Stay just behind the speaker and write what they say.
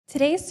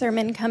Today's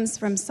sermon comes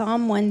from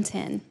Psalm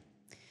 110.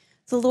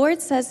 The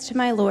Lord says to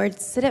my Lord,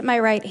 "Sit at my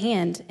right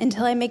hand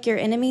until I make your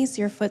enemies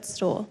your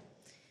footstool."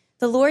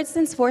 The Lord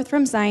sends forth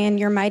from Zion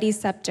your mighty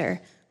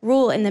scepter.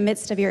 Rule in the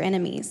midst of your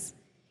enemies.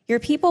 Your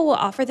people will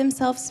offer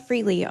themselves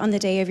freely on the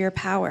day of your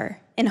power,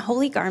 in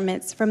holy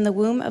garments from the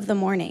womb of the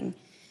morning.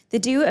 The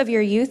dew of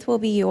your youth will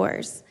be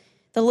yours.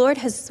 The Lord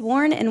has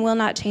sworn and will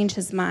not change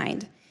his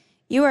mind.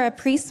 You are a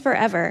priest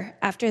forever,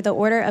 after the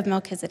order of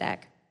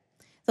Melchizedek.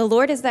 The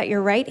Lord is at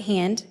your right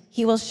hand.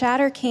 He will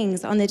shatter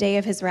kings on the day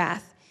of his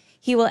wrath.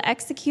 He will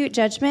execute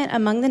judgment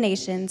among the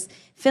nations,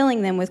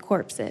 filling them with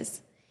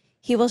corpses.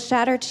 He will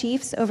shatter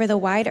chiefs over the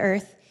wide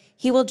earth.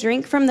 He will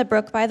drink from the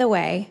brook by the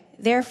way.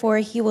 Therefore,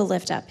 he will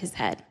lift up his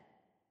head.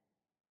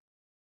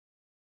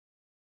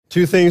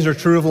 Two things are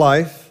true of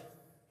life: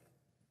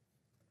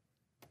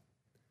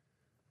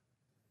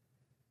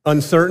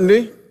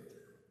 uncertainty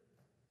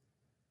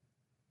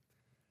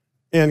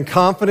and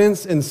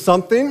confidence in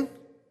something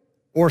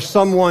or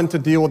someone to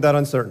deal with that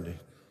uncertainty.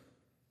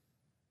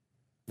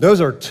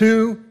 Those are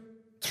two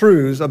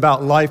truths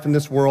about life in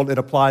this world. It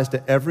applies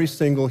to every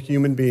single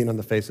human being on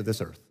the face of this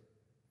earth.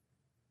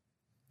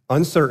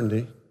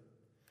 Uncertainty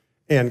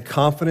and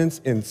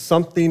confidence in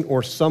something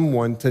or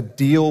someone to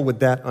deal with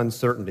that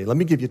uncertainty. Let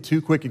me give you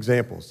two quick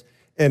examples: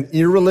 an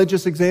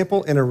irreligious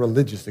example and a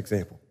religious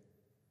example.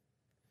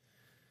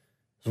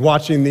 I was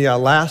watching the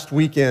last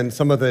weekend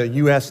some of the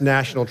U.S.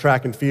 National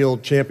Track and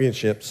Field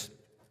Championships,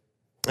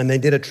 and they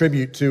did a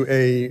tribute to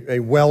a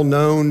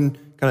well-known,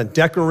 kind of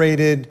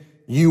decorated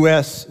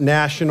U.S.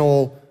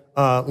 national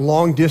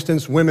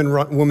long-distance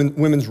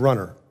women's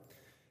runner.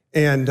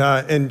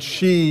 And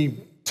she,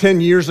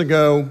 10 years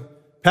ago,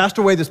 passed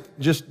away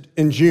just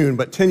in June,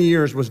 but 10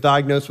 years was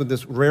diagnosed with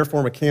this rare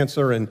form of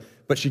cancer,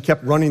 but she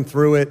kept running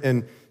through it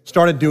and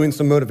started doing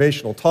some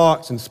motivational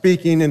talks and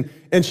speaking.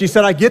 And she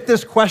said, "I get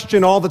this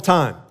question all the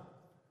time.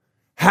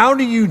 How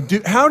do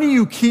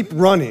you keep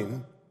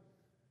running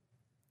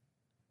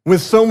with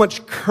so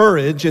much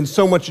courage and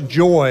so much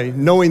joy,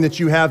 knowing that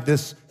you have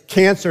this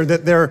cancer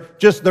that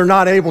they're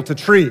not able to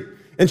treat?"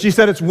 And she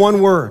said, "It's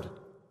one word."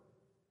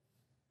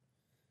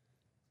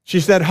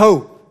 She said,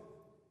 "Hope."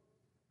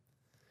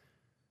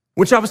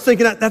 Which I was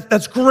thinking,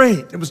 that's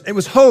great. It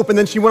was hope. And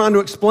then she went on to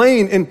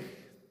explain, and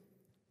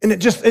it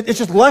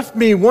just left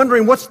me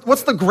wondering,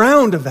 what's the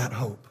ground of that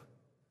hope?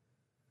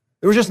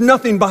 There was just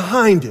nothing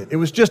behind it. It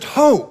was just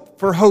hope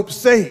for hope's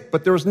sake,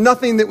 but there was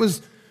nothing that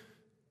was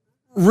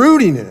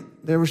rooting it.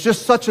 There was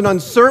just such an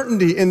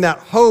uncertainty in that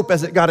hope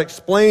as it got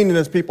explained and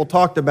as people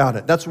talked about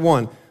it. That's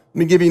one. Let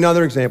me give you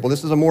another example.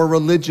 This is a more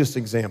religious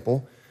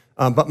example,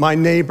 but my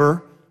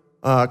neighbor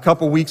a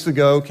couple weeks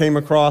ago came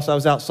across, I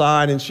was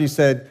outside, and she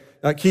said,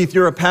 "Keith,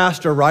 you're a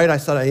pastor, right?" I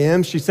said, "I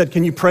am." She said,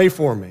 "Can you pray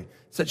for me?"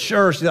 I said,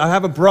 "Sure." She said, "I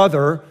have a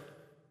brother.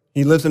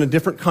 He lives in a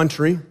different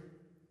country,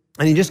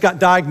 and he just got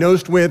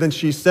diagnosed with," and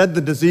she said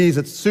the disease,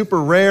 it's super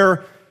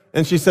rare,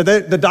 and she said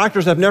the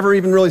doctors have never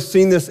even really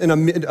seen this in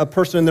a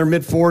person in their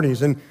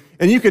mid-40s, and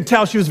you could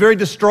tell she was very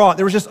distraught.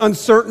 There was just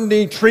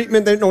uncertainty,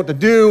 treatment, they didn't know what to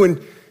do, and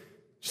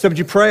she said, "Would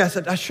you pray?" I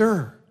said,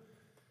 "Sure."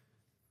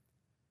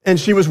 And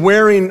she was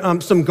wearing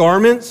some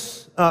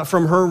garments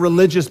from her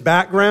religious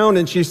background,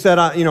 and she said,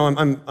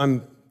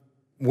 I'm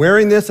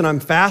wearing this and I'm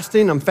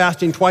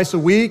fasting twice a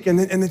week, and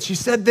then she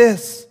said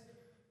this: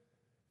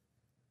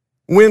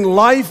 "When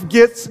life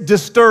gets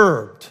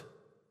disturbed,"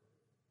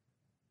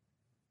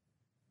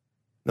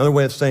 another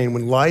way of saying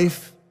when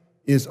life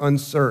is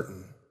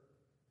uncertain,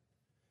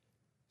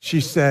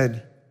 she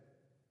said,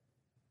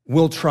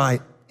 "We'll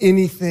try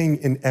anything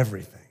and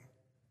everything."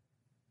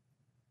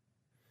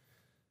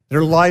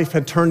 Their life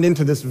had turned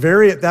into this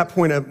at that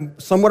point,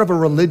 somewhat of a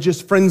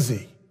religious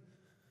frenzy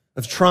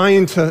of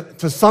trying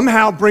to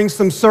somehow bring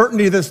some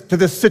certainty to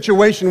this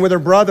situation with her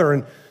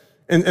brother.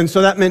 And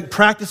so that meant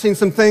practicing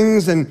some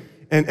things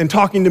and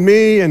talking to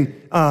me. And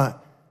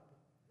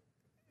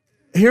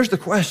here's the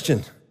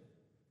question: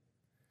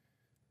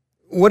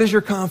 what is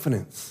your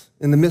confidence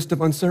in the midst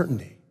of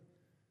uncertainty?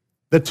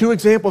 The two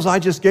examples I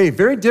just gave,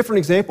 very different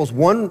examples.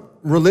 One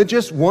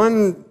religious,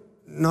 one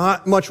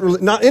not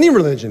any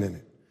religion in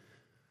it.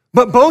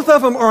 But both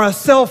of them are a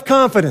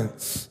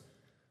self-confidence.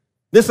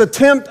 This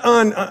attempt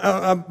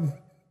on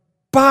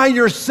by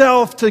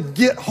yourself to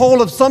get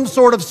hold of some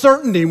sort of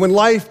certainty when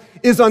life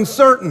is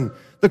uncertain.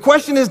 The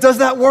question is, does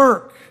that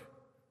work?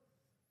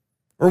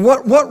 Or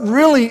what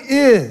really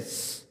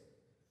is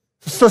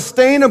a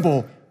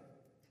sustainable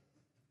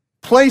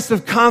place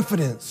of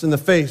confidence in the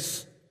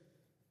face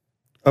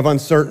of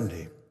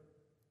uncertainty?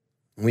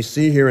 And we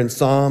see here in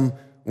Psalm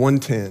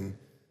 110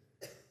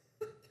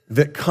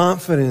 that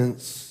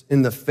confidence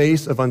in the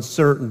face of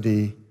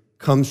uncertainty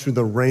comes through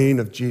the reign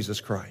of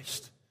Jesus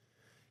Christ.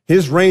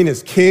 His reign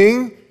as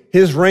king,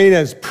 his reign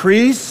as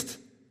priest,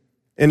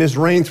 and his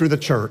reign through the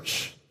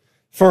church.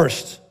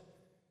 First,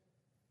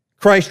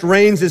 Christ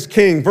reigns as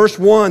king. Verse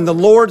 1, "The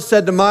Lord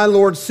said to my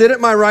Lord, sit at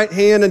my right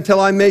hand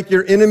until I make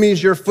your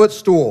enemies your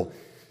footstool."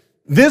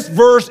 This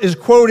verse is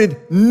quoted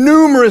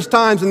numerous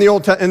times in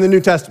the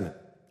New Testament.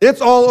 It's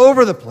all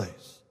over the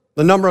place,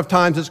 the number of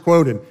times it's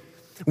quoted.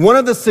 One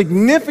of the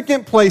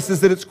significant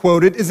places that it's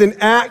quoted is in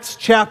Acts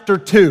chapter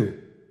 2.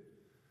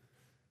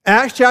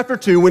 Acts chapter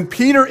 2, when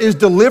Peter is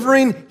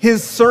delivering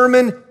his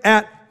sermon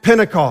at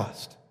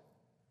Pentecost.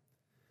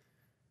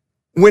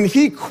 When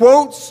he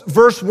quotes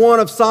verse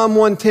 1 of Psalm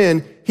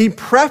 110, he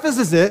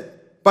prefaces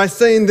it by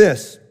saying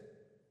this: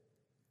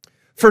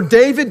 "For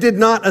David did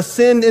not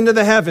ascend into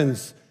the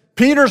heavens."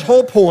 Peter's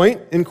whole point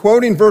in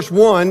quoting verse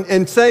 1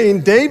 and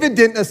saying David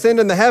didn't ascend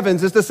in the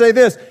heavens is to say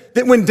this,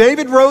 that when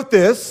David wrote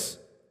this,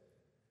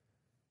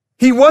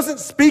 he wasn't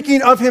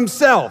speaking of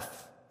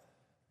himself.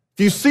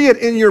 If you see it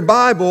in your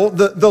Bible,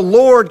 the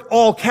Lord,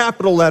 all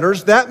capital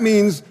letters, that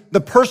means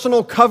the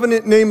personal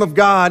covenant name of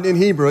God in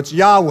Hebrew. It's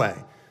Yahweh.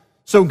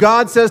 So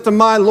God says to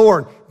my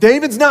Lord.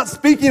 David's not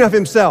speaking of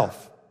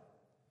himself.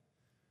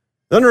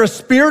 Under a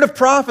spirit of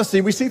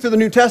prophecy, we see through the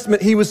New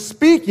Testament, he was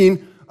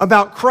speaking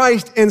about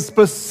Christ and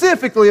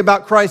specifically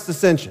about Christ's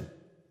ascension.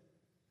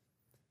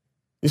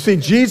 You see,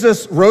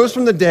 Jesus rose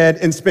from the dead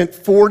and spent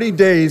 40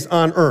 days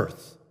on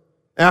earth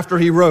after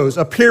he rose,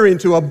 appearing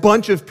to a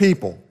bunch of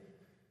people.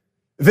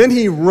 Then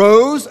he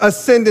rose,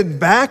 ascended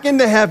back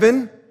into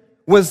heaven,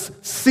 was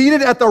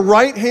seated at the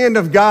right hand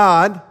of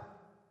God,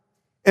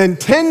 and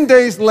 10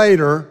 days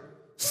later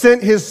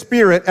sent his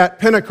Spirit at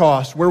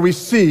Pentecost, where we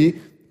see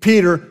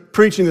Peter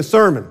preaching the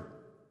sermon.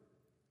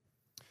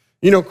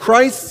 You know,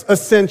 Christ's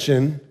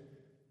ascension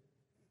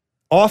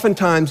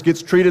oftentimes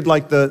gets treated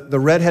like the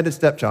red-headed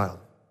stepchild.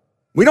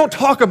 We don't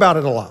talk about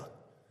it a lot.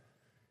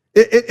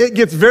 It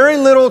gets very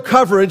little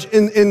coverage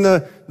in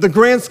the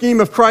grand scheme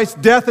of Christ's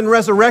death and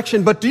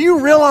resurrection. But do you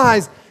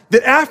realize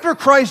that after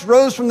Christ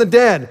rose from the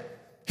dead,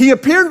 he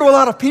appeared to a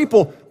lot of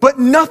people, but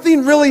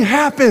nothing really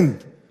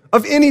happened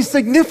of any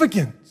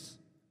significance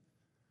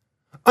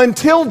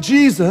until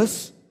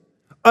Jesus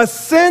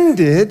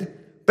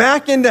ascended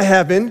back into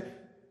heaven,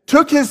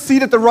 took his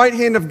seat at the right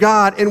hand of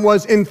God, and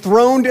was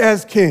enthroned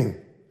as king.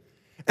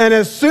 And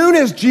as soon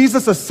as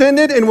Jesus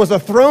ascended and was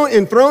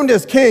enthroned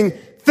as king,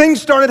 things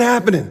started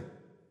happening.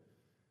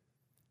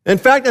 In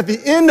fact, at the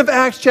end of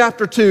Acts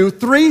chapter 2,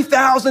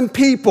 3,000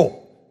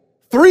 people,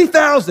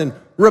 3,000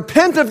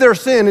 repent of their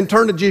sin and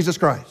turn to Jesus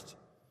Christ.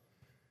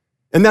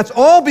 And that's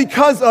all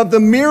because of the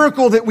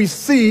miracle that we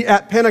see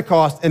at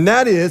Pentecost, and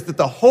that is that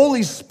the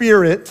Holy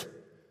Spirit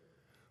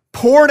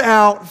poured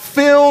out,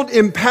 filled,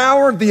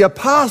 empowered the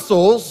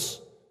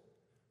apostles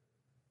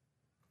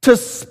to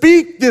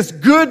speak this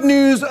good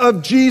news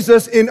of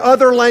Jesus in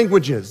other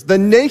languages. The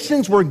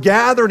nations were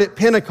gathered at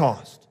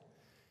Pentecost.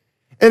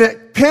 And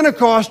at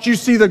Pentecost, you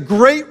see the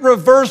great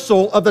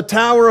reversal of the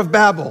Tower of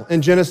Babel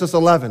in Genesis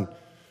 11.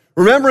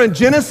 Remember, in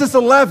Genesis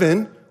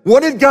 11,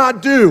 what did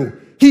God do?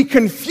 He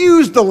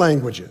confused the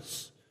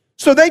languages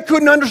so they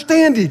couldn't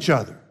understand each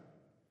other.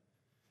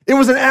 It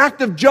was an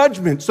act of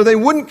judgment so they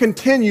wouldn't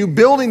continue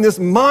building this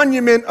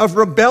monument of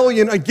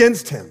rebellion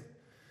against him.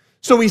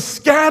 So he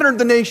scattered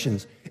the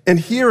nations. And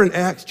here in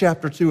Acts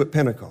chapter 2 at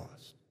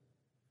Pentecost,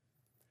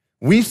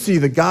 we see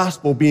the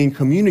gospel being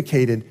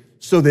communicated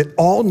so that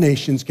all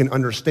nations can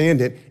understand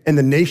it and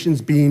the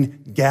nations being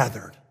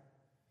gathered.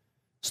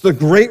 It's the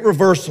great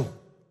reversal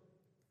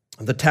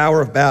of the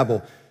Tower of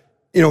Babel.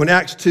 You know, in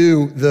Acts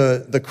 2,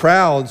 the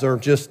crowds are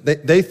just,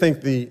 they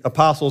think the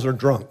apostles are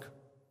drunk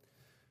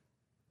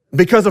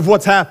because of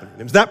what's happening.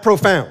 It was that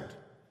profound.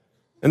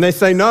 And they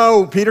say,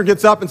 no, Peter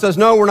gets up and says,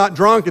 no, we're not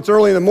drunk. It's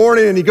early in the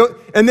morning.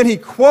 And then he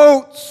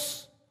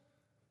quotes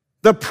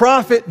the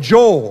prophet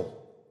Joel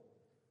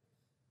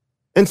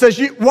and says,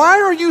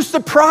 why are you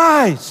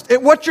surprised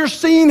at what you're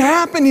seeing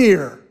happen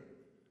here?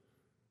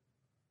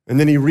 And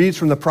then he reads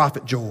from the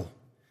prophet Joel.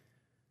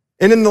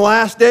 And in the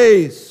last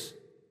days,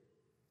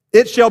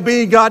 it shall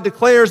be, God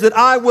declares, that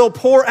I will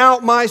pour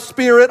out my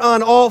Spirit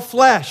on all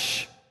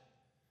flesh.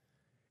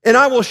 And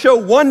I will show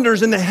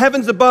wonders in the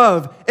heavens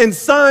above and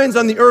signs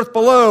on the earth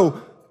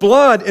below,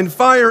 blood and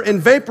fire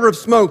and vapor of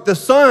smoke. The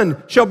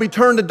sun shall be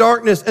turned to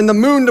darkness and the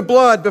moon to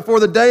blood before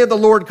the day of the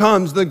Lord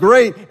comes, the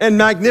great and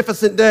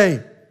magnificent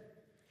day.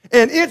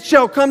 And it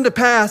shall come to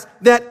pass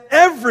that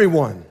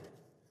everyone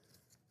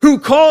who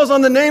calls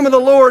on the name of the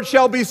Lord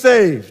shall be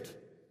saved.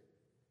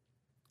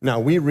 Now,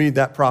 we read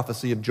that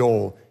prophecy of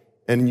Joel,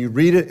 and you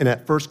read it, and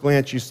at first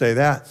glance you say,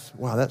 that's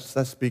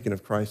speaking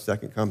of Christ's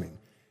second coming.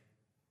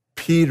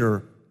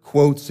 Peter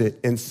quotes it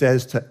and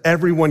says to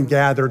everyone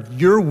gathered,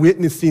 you're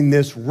witnessing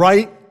this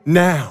right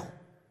now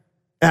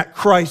at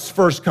Christ's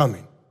first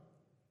coming.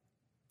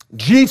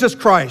 Jesus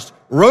Christ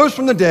rose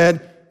from the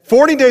dead,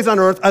 40 days on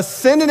earth,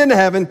 ascended into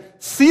heaven,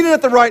 seated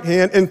at the right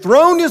hand,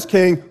 enthroned as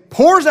king,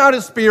 pours out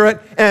his Spirit,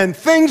 and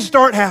things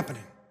start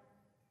happening.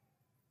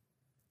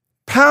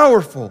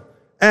 Powerful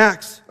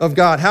acts of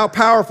God. How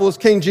powerful is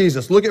King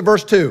Jesus? Look at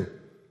verse 2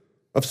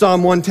 of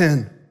Psalm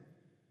 110.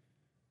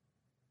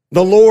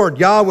 The Lord,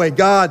 Yahweh,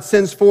 God,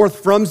 sends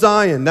forth from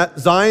Zion. That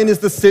Zion is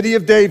the city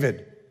of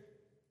David.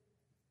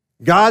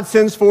 God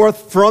sends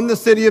forth from the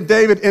city of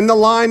David, in the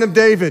line of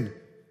David,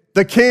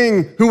 the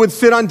king who would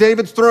sit on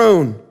David's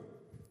throne.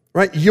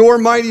 Right? Your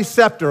mighty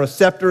scepter. A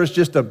scepter is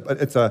just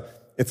it's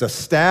a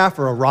staff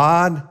or a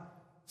rod,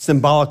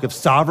 symbolic of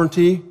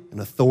sovereignty and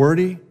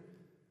authority.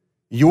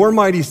 Your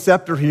mighty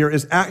scepter here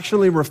is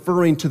actually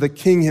referring to the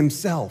king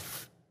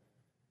himself,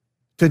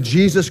 to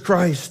Jesus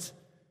Christ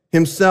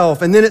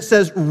himself. And then it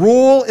says,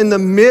 rule in the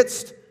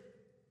midst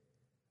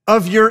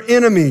of your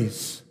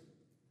enemies.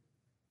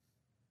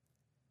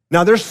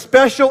 Now there's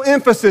special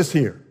emphasis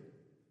here.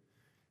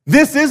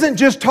 This isn't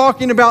just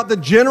talking about the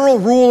general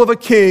rule of a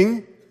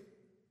king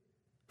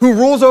who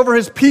rules over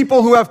his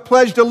people who have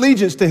pledged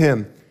allegiance to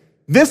him.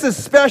 This is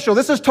special.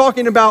 This is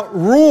talking about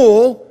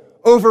rule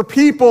over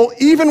people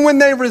even when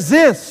they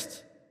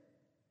resist.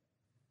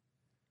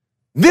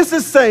 This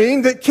is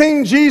saying that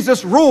King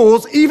Jesus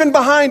rules even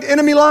behind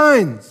enemy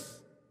lines.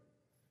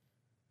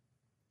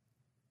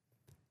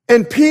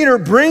 And Peter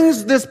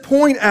brings this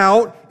point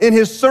out in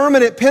his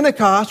sermon at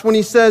Pentecost when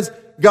he says,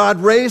 God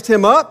raised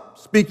him up,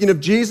 speaking of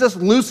Jesus,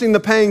 loosing the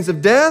pangs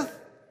of death,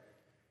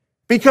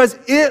 because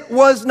it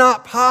was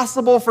not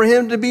possible for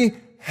him to be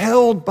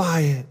held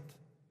by it.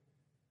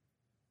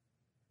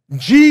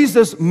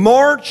 Jesus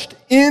marched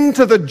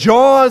into the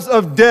jaws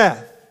of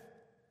death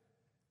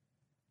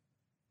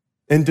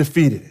and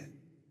defeated it.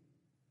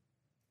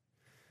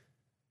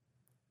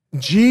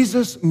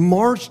 Jesus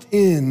marched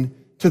in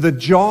to the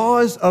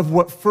jaws of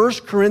what 1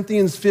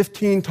 Corinthians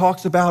 15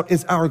 talks about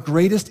is our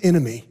greatest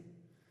enemy.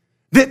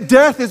 That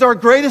death is our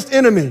greatest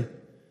enemy.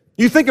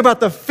 You think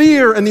about the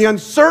fear and the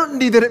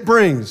uncertainty that it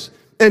brings.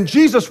 And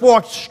Jesus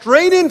walked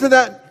straight into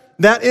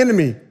that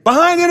enemy,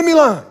 behind enemy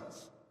lines.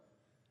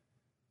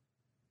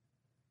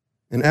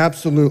 And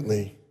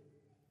absolutely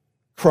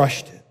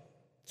crushed it.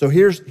 So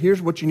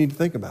here's what you need to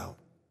think about.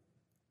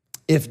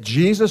 If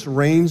Jesus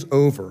reigns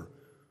over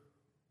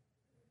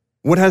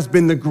what has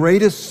been the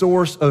greatest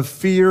source of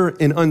fear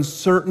and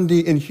uncertainty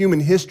in human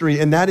history,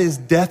 and that is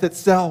death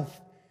itself,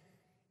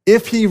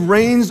 if he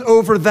reigns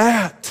over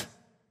that,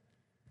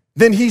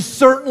 then he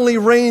certainly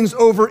reigns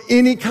over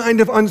any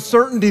kind of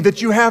uncertainty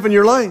that you have in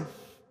your life.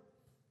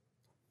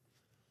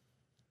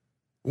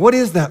 What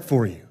is that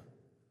for you?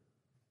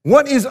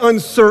 What is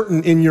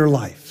uncertain in your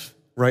life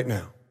right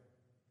now?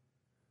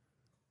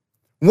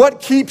 What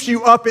keeps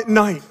you up at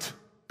night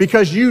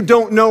because you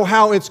don't know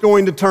how it's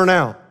going to turn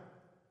out?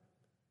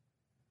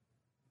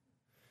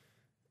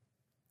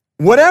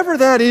 Whatever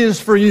that is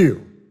for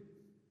you,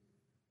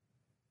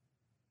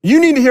 you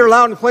need to hear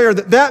loud and clear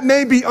that that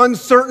may be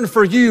uncertain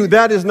for you.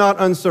 That is not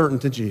uncertain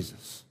to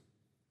Jesus.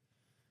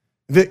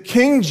 That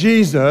King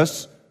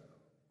Jesus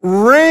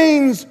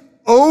reigns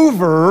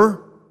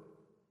over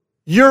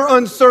your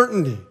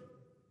uncertainty.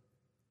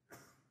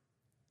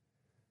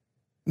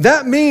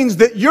 That means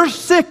that your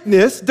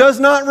sickness does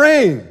not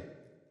reign.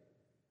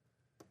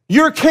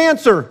 Your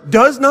cancer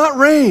does not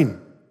reign.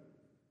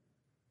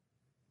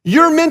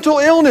 Your mental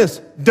illness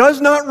does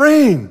not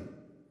reign.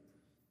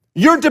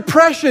 Your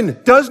depression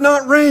does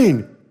not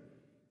reign.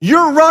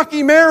 Your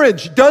rocky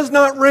marriage does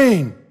not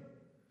reign.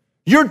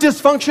 Your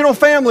dysfunctional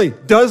family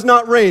does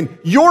not reign.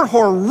 Your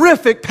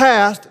horrific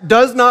past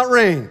does not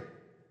reign.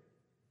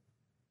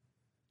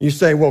 You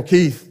say, well,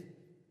 Keith,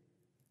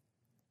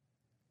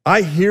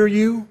 I hear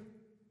you,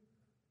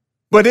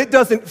 but it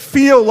doesn't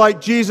feel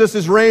like Jesus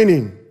is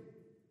reigning.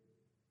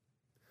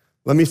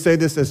 Let me say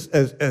this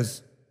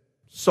as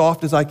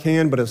soft as I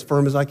can, but as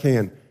firm as I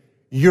can.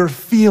 Your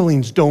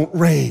feelings don't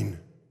reign.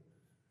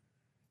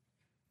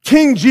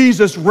 King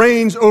Jesus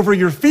reigns over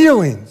your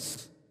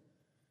feelings.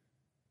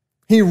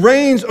 He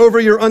reigns over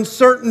your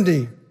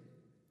uncertainty.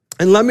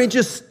 And let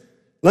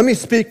me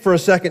speak for a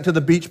second to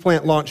the Beach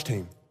Plant launch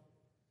team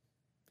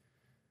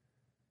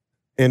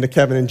and to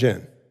Kevin and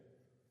Jen.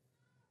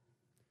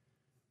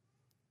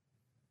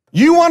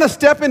 You want to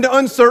step into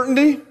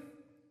uncertainty?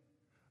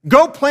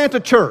 Go plant a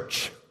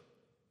church.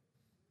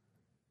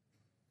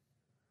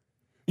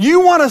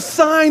 You want to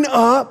sign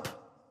up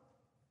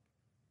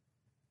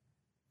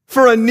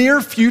for a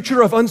near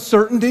future of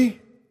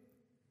uncertainty?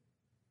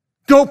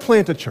 Go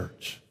plant a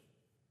church.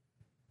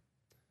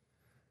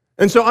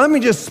 And so let me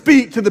just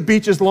speak to the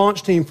Beaches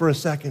launch team for a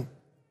second.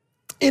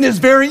 It is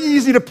very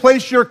easy to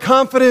place your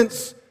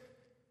confidence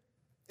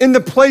in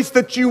the place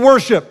that you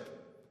worship,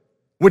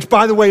 which,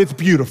 by the way, it's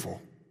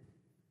beautiful.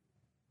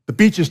 The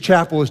Beaches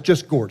Chapel is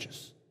just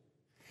gorgeous.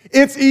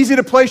 It's easy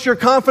to place your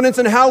confidence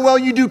in how well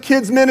you do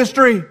kids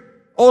ministry,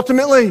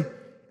 ultimately,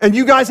 and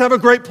you guys have a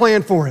great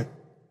plan for it.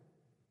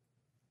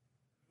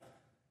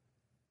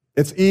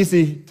 It's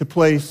easy to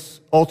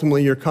place,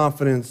 ultimately, your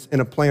confidence in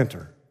a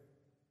planter.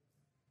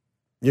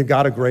 You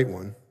got a great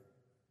one.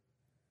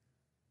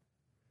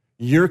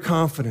 Your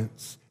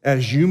confidence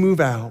as you move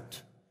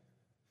out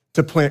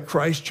to plant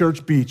Christ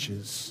Church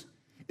Beaches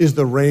is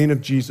the reign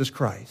of Jesus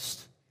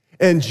Christ.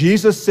 And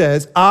Jesus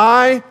says,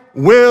 I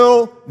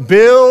will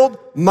build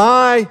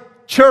my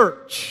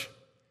church,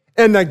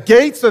 and the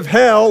gates of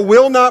hell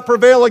will not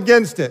prevail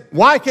against it.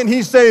 Why can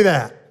he say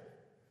that?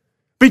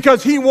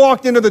 Because he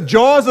walked into the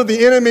jaws of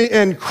the enemy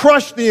and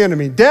crushed the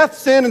enemy, death,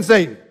 sin, and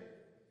Satan.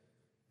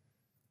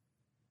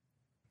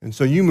 And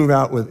so you move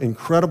out with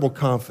incredible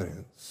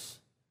confidence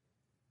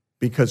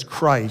because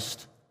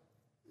Christ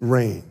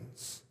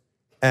reigns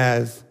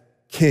as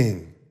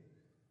King.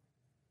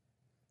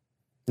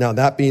 Now,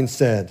 that being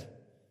said,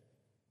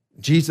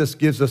 Jesus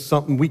gives us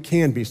something we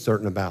can be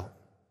certain about.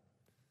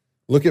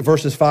 Look at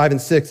verses 5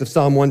 and 6 of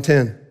Psalm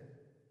 110.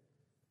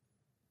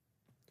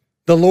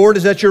 The Lord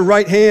is at your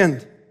right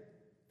hand.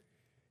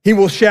 He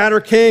will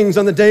shatter kings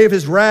on the day of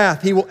his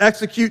wrath. He will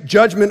execute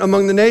judgment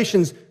among the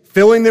nations,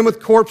 filling them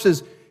with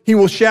corpses. He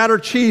will shatter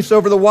chiefs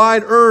over the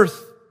wide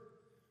earth.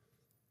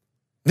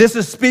 This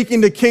is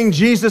speaking to King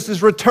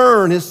Jesus'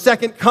 return, his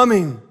second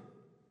coming.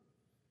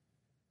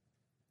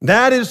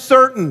 That is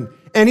certain.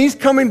 And he's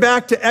coming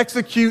back to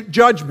execute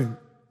judgment,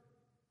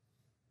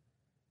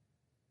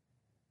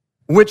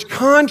 which,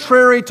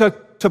 contrary to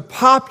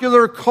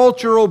popular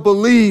cultural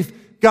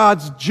belief,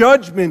 God's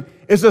judgment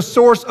is a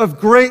source of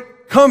great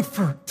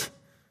comfort.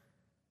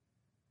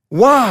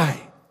 Why?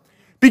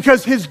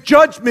 Because his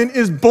judgment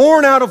is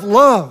born out of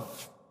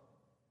love.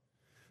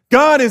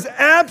 God is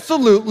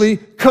absolutely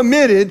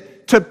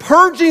committed to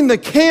purging the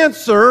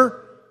cancer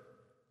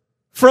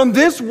from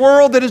this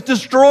world that is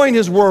destroying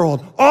his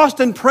world.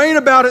 Austin prayed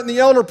about it in the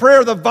elder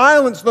prayer, the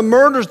violence, the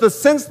murders, the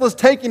senseless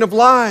taking of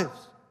lives.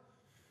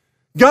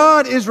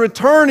 God is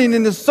returning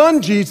in his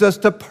son Jesus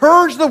to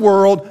purge the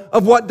world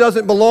of what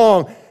doesn't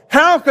belong.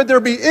 How could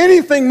there be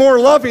anything more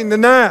loving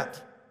than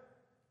that?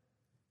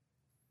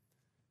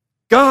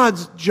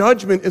 God's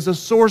judgment is a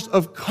source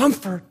of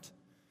comfort.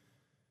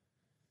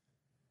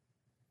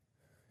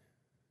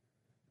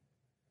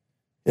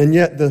 And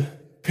yet the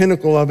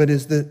pinnacle of it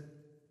is that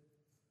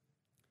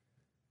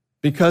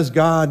because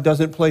God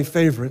doesn't play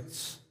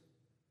favorites,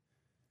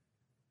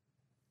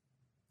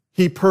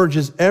 he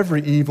purges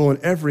every evil and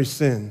every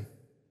sin.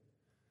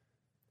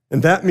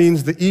 And that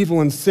means the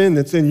evil and sin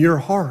that's in your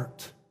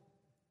heart.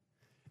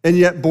 And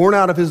yet, born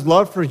out of his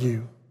love for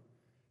you,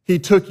 he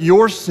took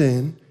your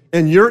sin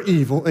and your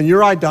evil and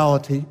your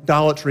idolatry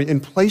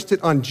and placed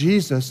it on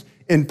Jesus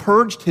and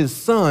purged his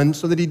son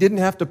so that he didn't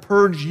have to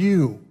purge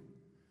you.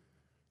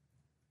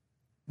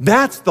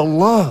 That's the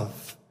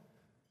love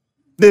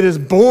that is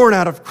born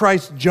out of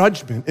Christ's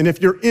judgment. And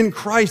if you're in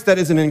Christ, that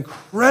is an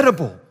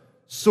incredible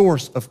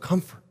source of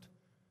comfort.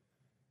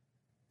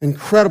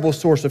 Incredible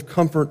source of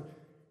comfort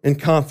and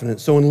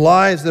confidence. So in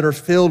lives that are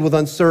filled with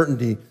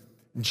uncertainty,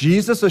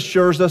 Jesus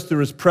assures us through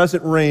his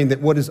present reign that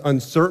what is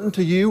uncertain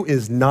to you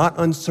is not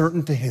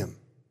uncertain to him.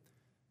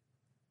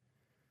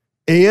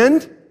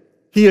 And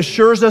he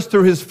assures us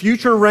through his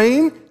future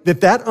reign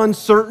that that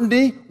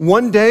uncertainty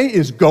one day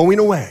is going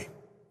away.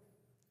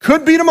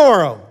 Could be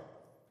tomorrow.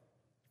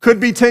 Could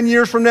be 10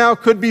 years from now.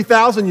 Could be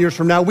 1,000 years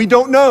from now. We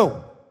don't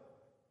know.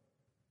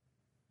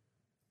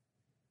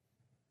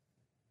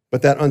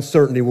 But that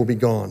uncertainty will be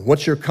gone.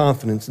 What's your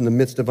confidence in the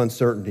midst of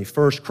uncertainty?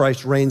 First,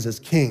 Christ reigns as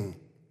king.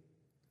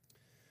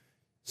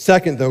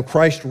 Second, though,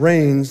 Christ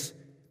reigns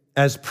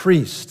as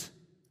priest.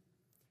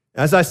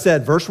 As I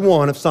said, verse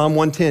 1 of Psalm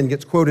 110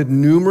 gets quoted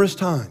numerous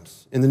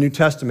times in the New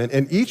Testament,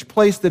 and each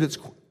place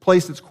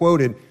it's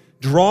quoted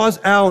draws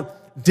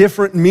out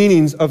different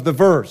meanings of the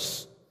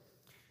verse.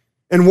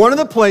 And one of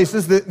the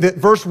places that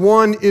verse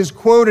 1 is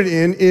quoted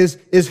in is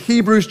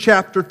Hebrews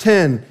chapter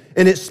 10.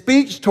 And it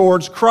speaks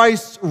towards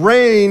Christ's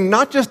reign,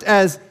 not just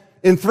as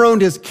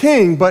enthroned as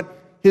king, but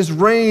his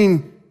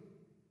reign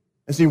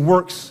as he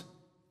works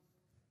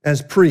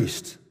as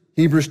priest.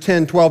 Hebrews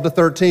 10, 12 to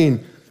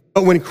 13.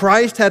 But when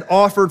Christ had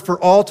offered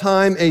for all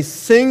time a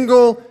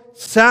single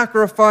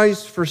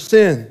sacrifice for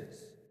sins,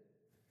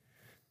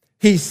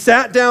 he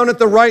sat down at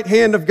the right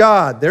hand of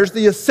God. There's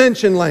the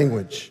ascension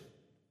language.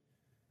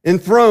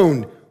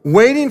 Enthroned,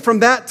 waiting from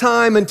that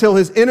time until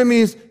his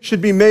enemies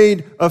should be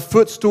made a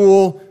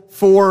footstool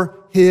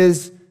for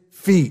his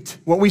feet.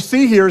 What we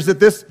see here is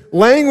that this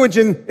language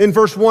in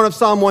verse 1 of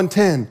Psalm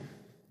 110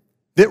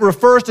 that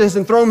refers to his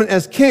enthronement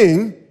as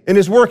king and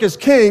his work as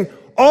king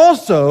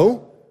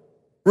also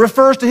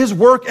refers to his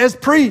work as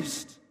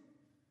priest,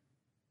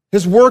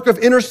 his work of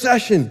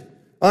intercession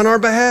on our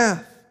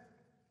behalf.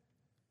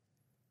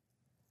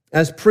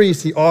 As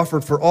priest, he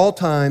offered for all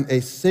time a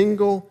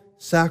single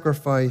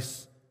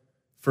sacrifice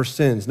for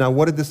sins. Now,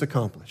 what did this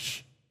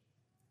accomplish?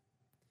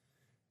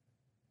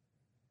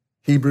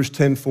 Hebrews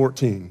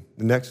 10:14,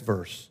 the next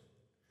verse.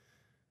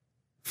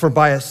 For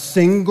by a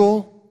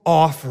single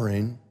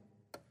offering,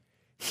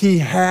 he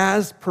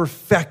has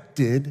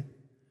perfected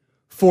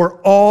for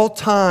all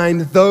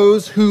time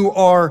those who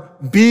are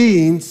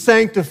being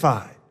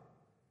sanctified.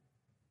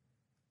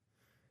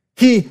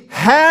 He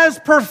has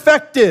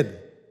perfected.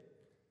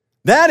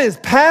 That is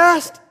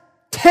past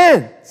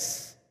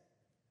tense.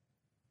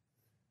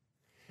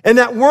 And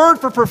that word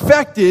for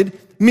perfected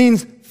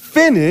means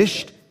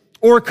finished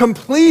or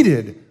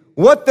completed.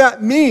 What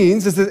that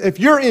means is that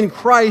if you're in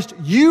Christ,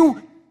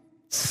 you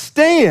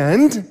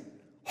stand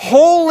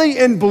holy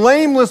and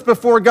blameless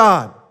before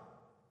God.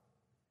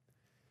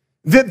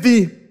 That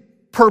the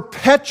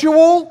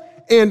perpetual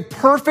and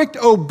perfect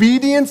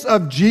obedience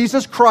of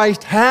Jesus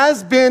Christ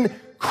has been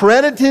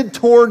credited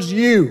towards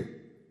you,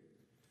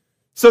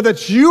 so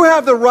that you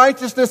have the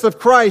righteousness of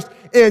Christ,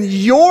 and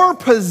your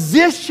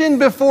position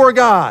before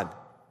God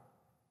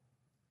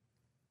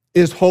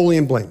is holy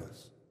and blameless.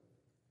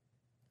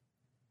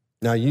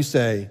 Now you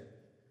say,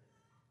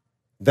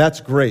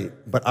 That's great,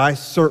 but I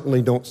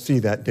certainly don't see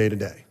that day to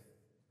day.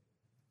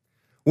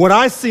 What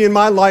I see in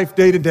my life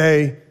day to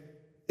day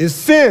is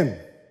sin.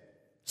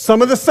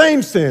 Some of the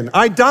same sin,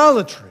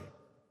 idolatry.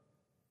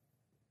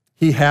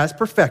 He has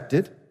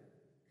perfected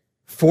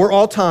for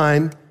all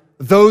time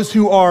those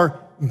who are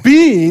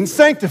being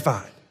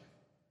sanctified.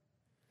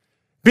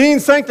 Being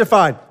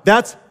sanctified,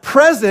 that's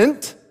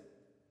present,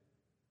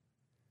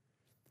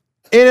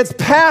 and it's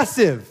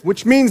passive,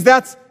 which means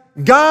that's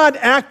God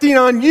acting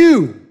on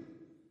you.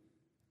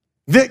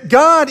 That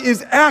God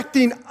is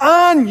acting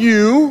on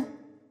you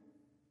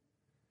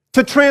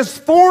to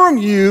transform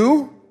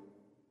you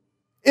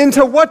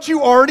into what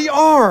you already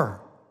are.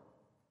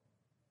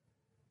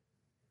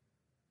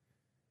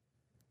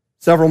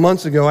 Several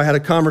months ago, I had a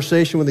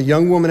conversation with a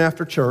young woman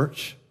after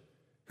church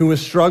who was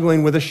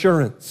struggling with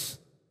assurance.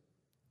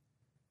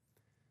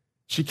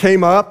 She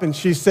came up and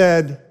she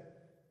said,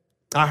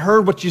 I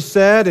heard what you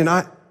said, and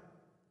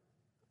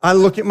I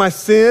look at my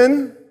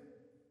sin,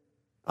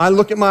 I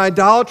look at my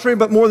idolatry,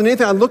 but more than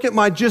anything, I look at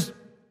my just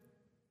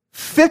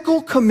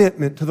fickle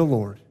commitment to the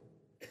Lord.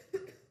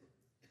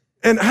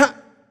 And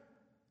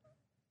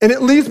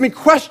it leaves me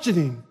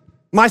questioning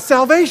my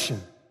salvation.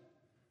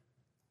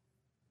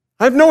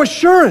 I have no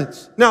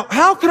assurance. Now,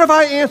 how could have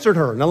I answered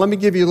her? Now, let me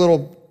give you a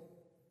little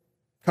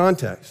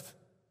context.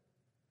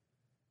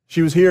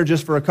 She was here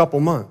just for a couple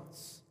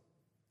months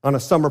on a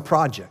summer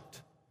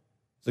project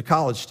as a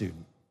college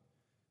student.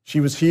 She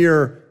was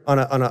here on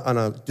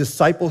a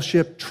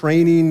discipleship,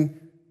 training,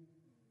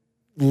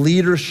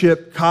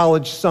 leadership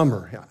college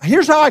summer.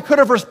 Here's how I could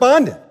have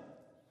responded.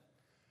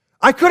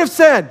 I could have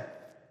said,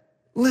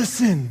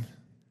 listen,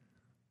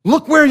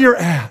 look where you're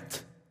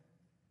at.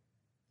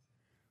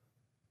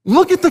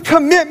 Look at the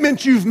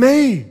commitment you've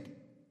made.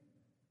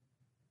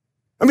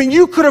 I mean,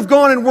 you could have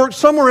gone and worked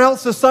somewhere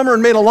else this summer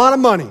and made a lot of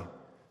money,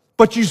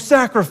 but you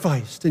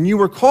sacrificed and you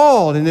were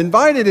called and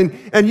invited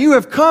and you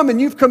have come and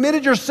you've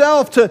committed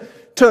yourself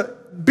to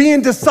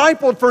being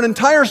discipled for an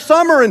entire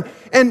summer.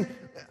 And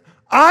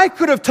I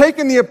could have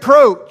taken the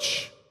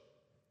approach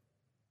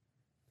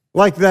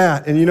like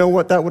that. And you know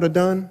what that would have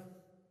done?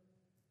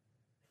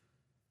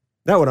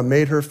 That would have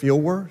made her feel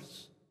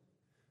worse.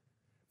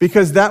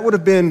 Because that would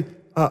have been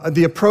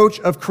the approach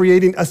of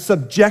creating a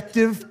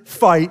subjective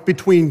fight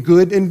between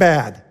good and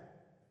bad.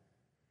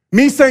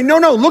 Me saying, no,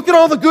 look at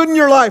all the good in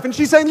your life. And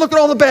she's saying, look at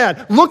all the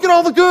bad. Look at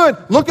all the good.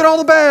 Look at all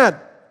the bad.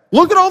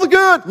 Look at all the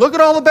good. Look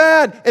at all the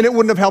bad. And it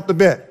wouldn't have helped a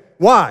bit.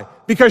 Why?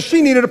 Because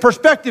she needed a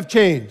perspective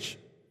change.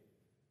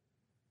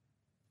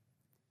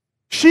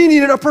 She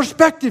needed a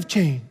perspective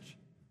change.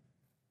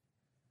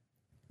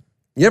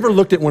 You ever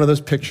looked at one of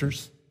those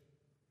pictures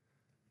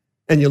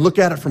and you look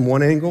at it from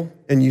one angle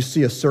and you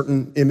see a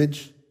certain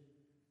image,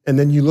 and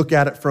then you look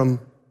at it from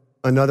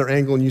another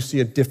angle and you see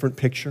a different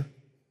picture?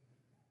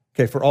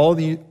 Okay, for all of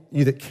you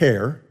that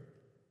care,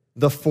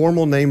 the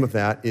formal name of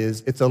that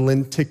is, it's a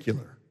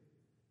lenticular.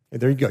 Okay,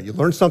 there you go. You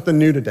learned something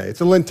new today.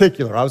 It's a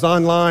lenticular. I was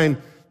online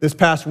this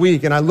past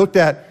week and I looked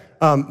at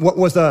what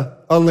was a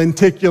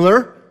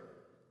lenticular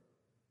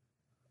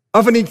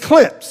of an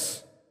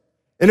eclipse.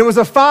 And it was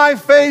a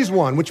 5-phase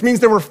one, which means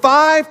there were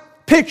 5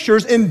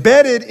 pictures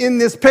embedded in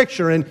this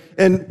picture,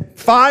 and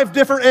 5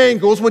 different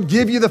angles would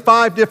give you the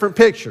 5 different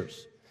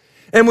pictures.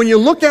 And when you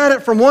look at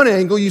it from one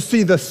angle, you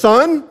see the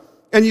sun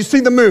and you see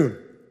the moon.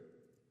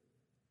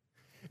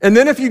 And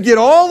then if you get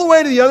all the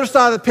way to the other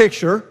side of the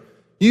picture,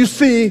 you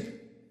see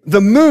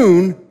the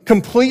moon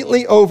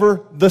completely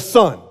over the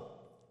sun,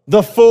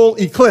 the full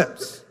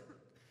eclipse.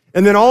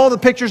 And then all the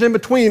pictures in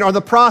between are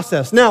the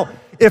process. Now,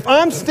 if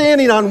I'm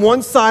standing on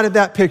one side of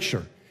that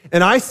picture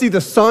and I see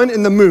the sun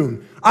and the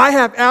moon, I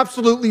have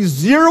absolutely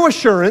zero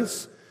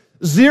assurance,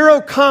 zero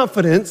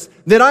confidence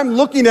that I'm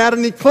looking at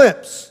an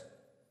eclipse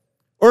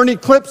or an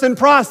eclipse in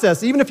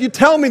process, even if you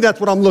tell me that's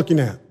what I'm looking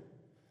at.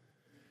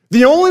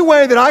 The only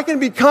way that I can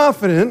be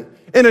confident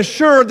and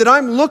assured that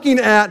I'm looking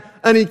at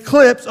an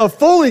eclipse, a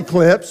full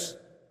eclipse,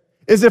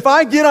 is if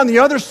I get on the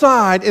other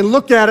side and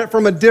look at it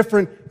from a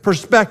different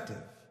perspective.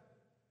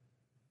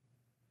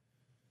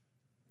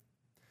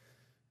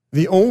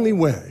 The only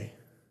way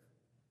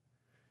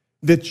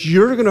that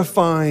you're going to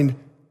find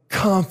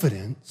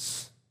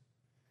confidence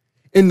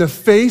in the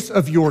face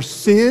of your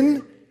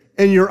sin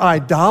and your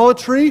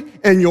idolatry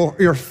and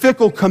your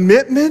fickle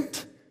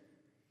commitment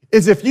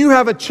is if you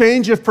have a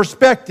change of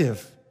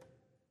perspective.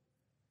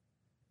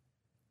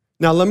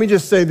 Now, let me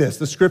just say this.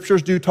 The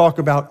scriptures do talk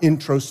about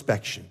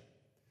introspection.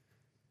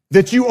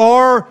 That you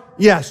are,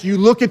 yes, you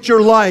look at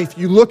your life,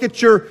 you look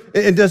at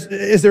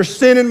is there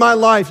sin in my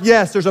life?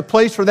 Yes, there's a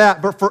place for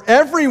that. But for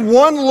every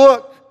one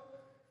look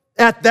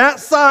at that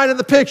side of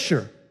the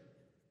picture,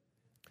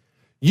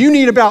 you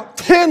need about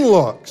 10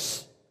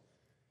 looks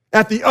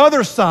at the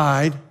other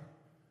side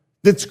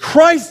that's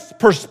Christ's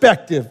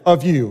perspective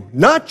of you.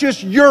 Not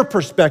just your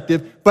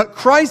perspective, but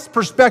Christ's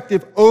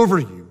perspective over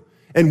you.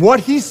 And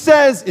what he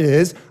says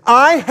is,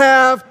 I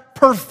have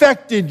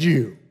perfected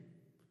you,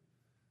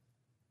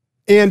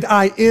 and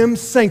I am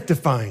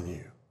sanctifying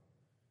you.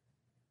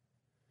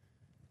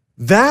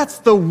 That's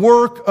the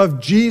work of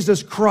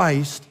Jesus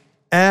Christ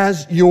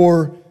as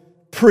your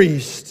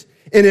priest.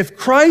 And if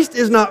Christ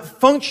is not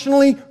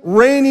functionally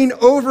reigning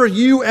over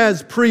you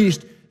as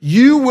priest,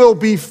 you will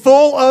be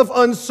full of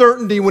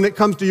uncertainty when it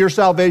comes to your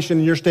salvation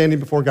and your standing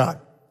before God.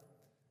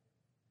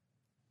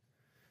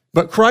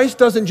 But Christ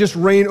doesn't just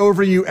reign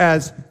over you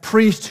as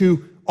priest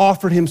who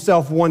offered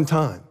himself one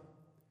time.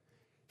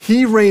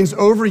 He reigns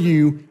over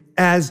you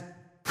as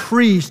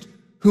priest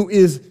who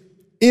is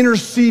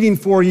interceding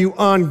for you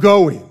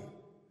ongoing.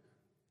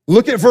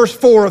 Look at verse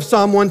 4 of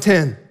Psalm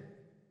 110.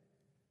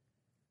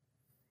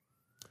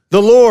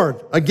 The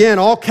Lord, again,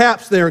 all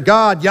caps there,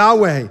 God,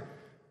 Yahweh,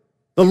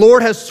 the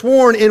Lord has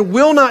sworn and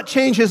will not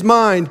change his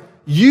mind.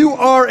 You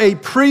are a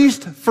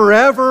priest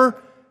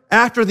forever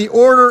after the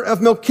order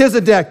of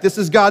Melchizedek. This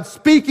is God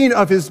speaking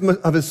of his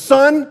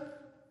son,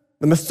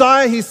 the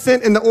Messiah he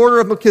sent in the order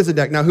of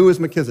Melchizedek. Now, who is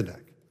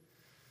Melchizedek?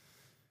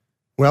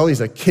 Well,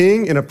 he's a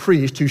king and a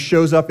priest who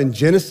shows up in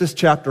Genesis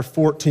chapter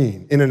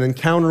 14 in an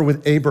encounter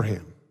with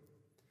Abraham.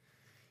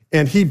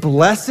 And he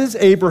blesses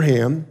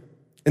Abraham,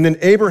 and then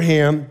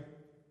Abraham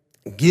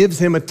gives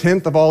him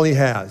 1/10 of all he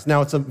has.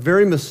 Now, it's a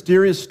very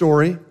mysterious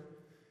story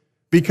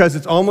because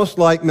it's almost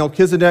like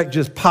Melchizedek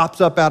just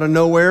pops up out of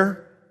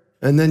nowhere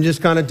and then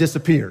just kind of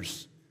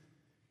disappears.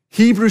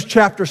 Hebrews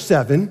chapter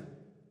 7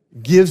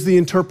 gives the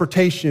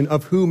interpretation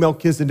of who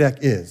Melchizedek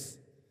is.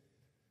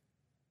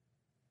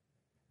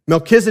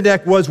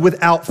 Melchizedek was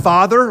without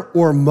father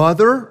or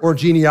mother or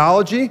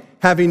genealogy,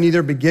 having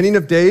neither beginning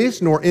of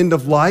days nor end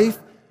of life,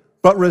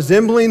 but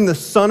resembling the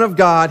Son of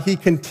God, he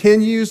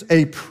continues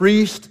a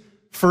priest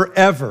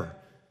forever.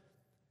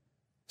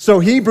 So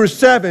Hebrews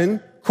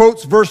 7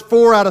 quotes verse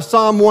 4 out of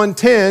Psalm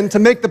 110 to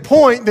make the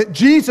point that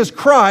Jesus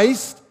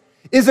Christ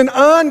is an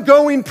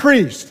ongoing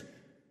priest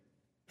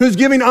who's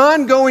giving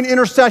ongoing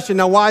intercession.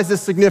 Now, why is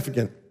this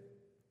significant?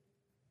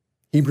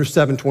 Hebrews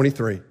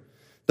 7:23.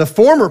 The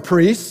former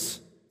priests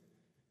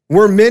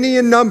were many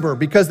in number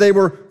because they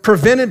were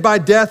prevented by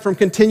death from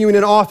continuing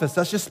in office.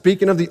 That's just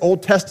speaking of the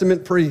Old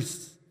Testament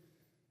priests.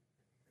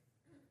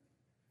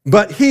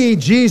 But he,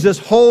 Jesus,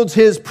 holds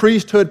his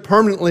priesthood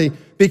permanently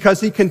because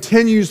he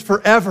continues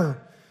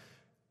forever.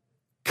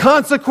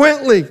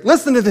 Consequently,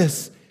 listen to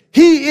this,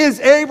 he is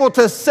able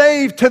to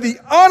save to the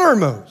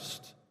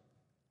uttermost.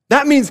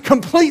 That means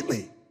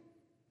completely.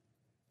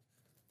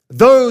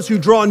 Those who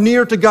draw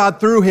near to God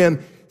through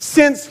him,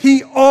 since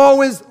he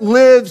always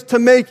lives to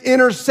make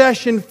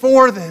intercession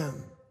for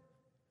them.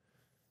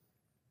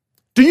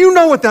 Do you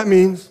know what that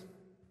means?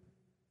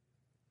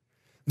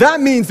 That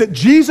means that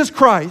Jesus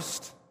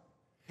Christ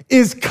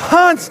is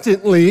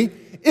constantly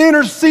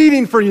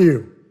interceding for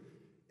you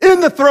in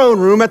the throne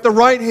room at the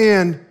right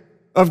hand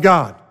of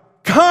God.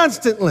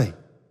 Constantly.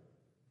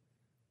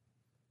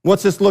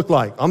 What's this look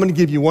like? I'm going to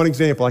give you one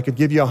example. I could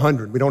give you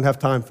 100. We don't have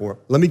time for it.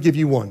 Let me give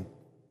you one.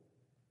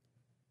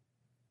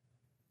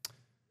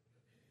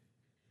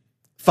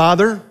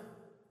 Father,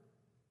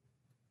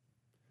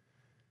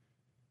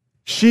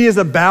 she is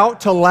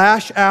about to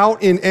lash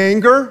out in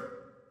anger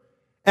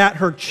at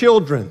her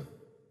children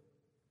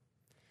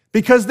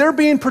because they're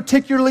being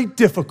particularly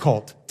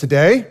difficult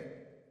today.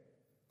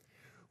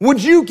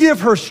 Would you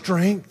give her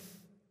strength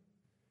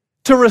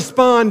to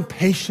respond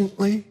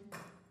patiently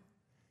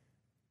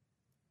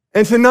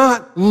and to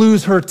not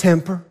lose her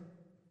temper?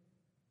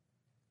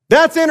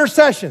 That's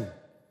intercession.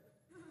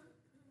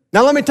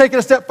 Now let me take it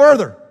a step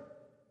further.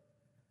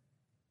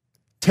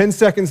 10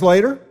 seconds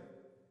later,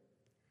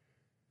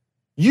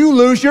 you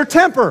lose your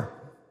temper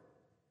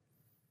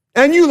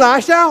and you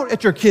lash out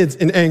at your kids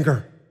in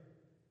anger.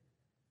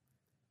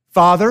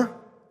 Father,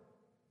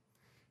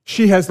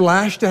 she has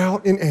lashed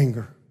out in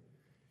anger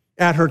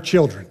at her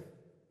children.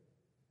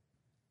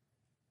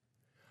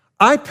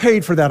 I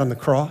paid for that on the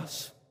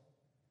cross.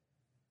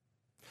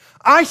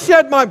 I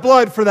shed my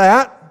blood for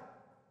that.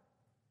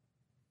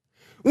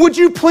 Would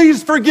you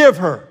please forgive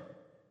her?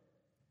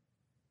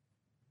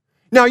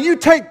 Now you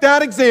take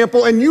that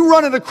example and you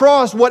run it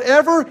across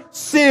whatever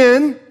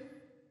sin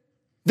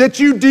that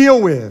you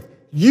deal with.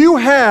 You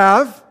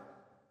have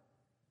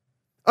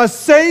a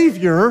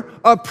Savior,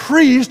 a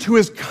priest who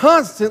is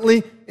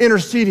constantly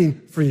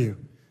interceding for you.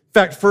 In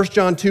fact, 1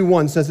 John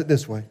 2:1 says it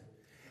this way.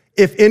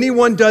 If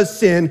anyone does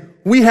sin,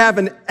 we have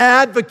an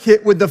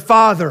advocate with the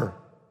Father,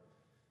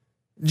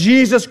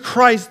 Jesus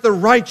Christ the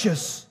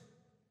righteous.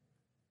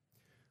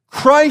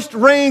 Christ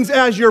reigns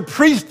as your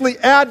priestly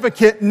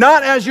advocate,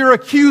 not as your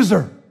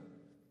accuser.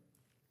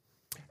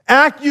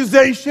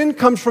 Accusation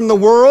comes from the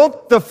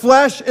world, the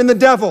flesh, and the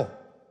devil.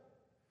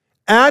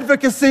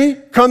 Advocacy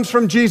comes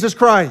from Jesus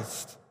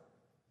Christ.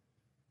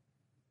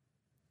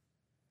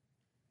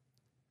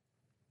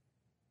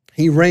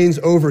 He reigns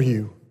over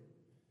you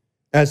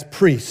as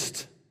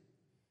priest.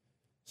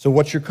 So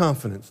what's your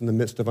confidence in the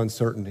midst of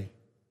uncertainty?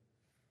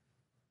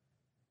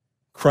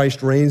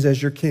 Christ reigns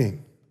as your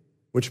king,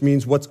 which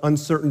means what's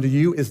uncertain to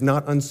you is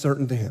not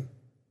uncertain to him.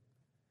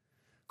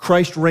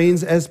 Christ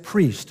reigns as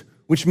priest,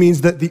 which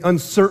means that the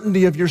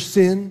uncertainty of your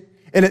sin,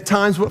 and at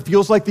times what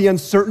feels like the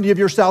uncertainty of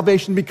your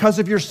salvation because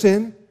of your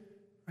sin,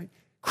 right?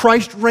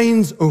 Christ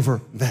reigns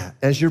over that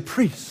as your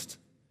priest.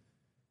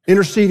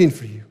 interceding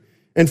for you.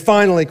 And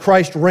finally,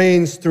 Christ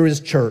reigns through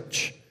his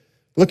church.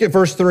 Look at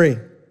verse 3.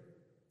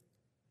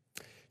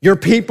 Your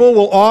people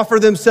will offer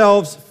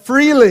themselves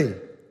freely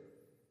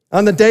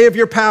on the day of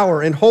your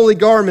power in holy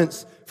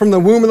garments from the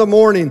womb of the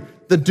morning.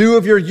 The dew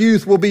of your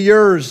youth will be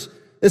yours.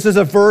 This is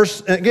a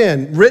verse,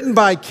 again, written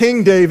by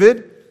King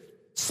David,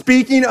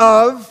 speaking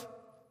of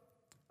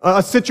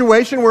a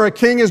situation where a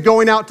king is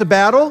going out to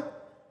battle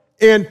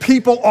and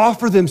people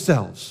offer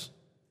themselves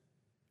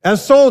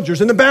as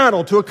soldiers in the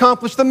battle to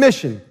accomplish the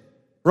mission,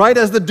 right?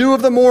 As the dew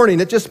of the morning.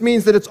 It just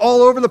means that it's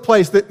all over the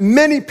place, that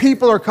many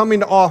people are coming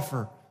to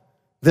offer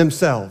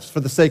themselves for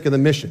the sake of the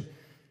mission.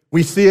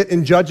 We see it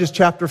in Judges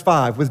chapter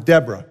 5 with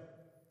Deborah.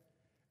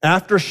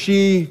 After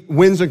she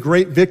wins a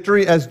great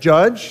victory as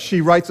judge,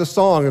 she writes a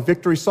song, a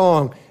victory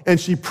song, and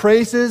she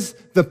praises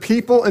the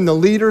people and the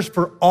leaders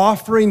for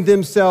offering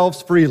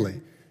themselves freely.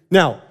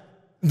 Now,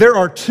 there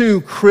are two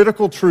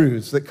critical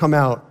truths that come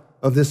out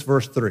of this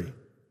verse 3,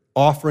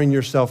 offering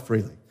yourself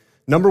freely.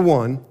 Number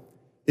one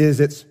is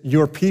it's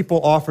your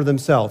people offer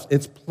themselves.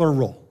 It's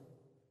plural.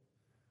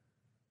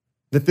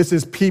 That this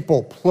is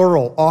people,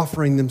 plural,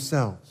 offering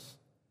themselves.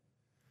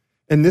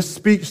 And this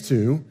speaks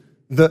to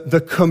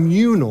the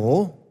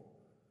communal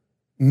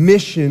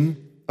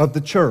mission of the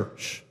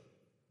church.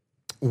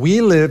 We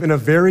live in a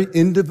very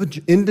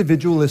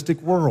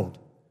individualistic world,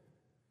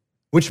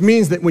 which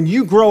means that when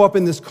you grow up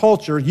in this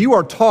culture, you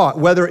are taught,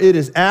 whether it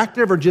is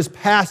active or just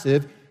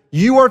passive,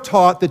 you are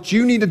taught that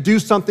you need to do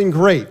something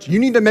great. You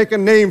need to make a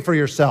name for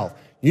yourself.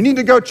 You need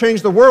to go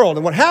change the world.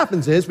 And what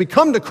happens is we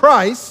come to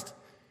Christ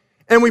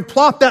and we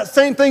plop that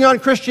same thing on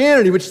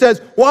Christianity, which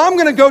says, well, I'm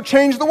going to go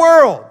change the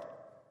world.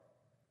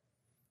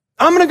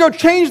 I'm going to go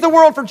change the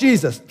world for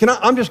Jesus.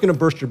 I'm just going to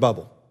burst your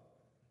bubble.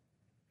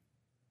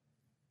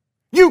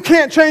 You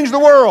can't change the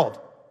world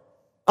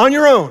on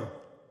your own.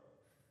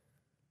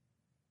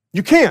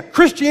 You can't.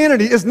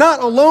 Christianity is not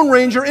a Lone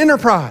Ranger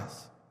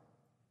enterprise.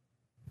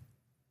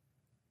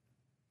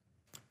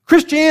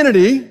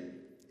 Christianity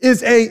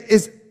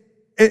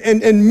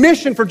and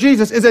mission for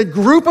Jesus is a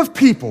group of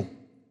people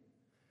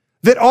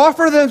that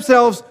offer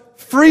themselves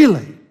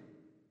freely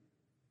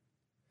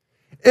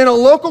in a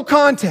local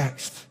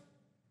context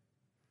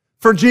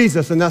for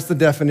Jesus, and that's the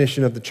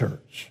definition of the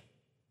church.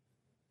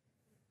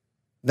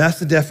 That's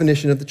the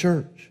definition of the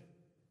church.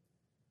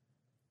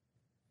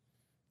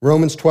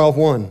 Romans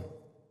 12:1,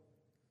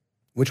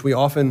 which we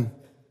often,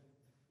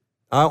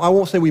 I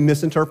won't say we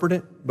misinterpret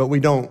it, but we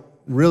don't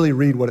really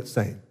read what it's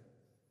saying.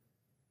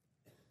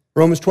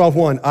 Romans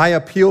 12:1, I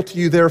appeal to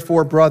you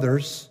therefore,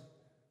 brothers,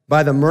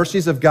 by the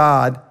mercies of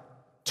God,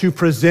 to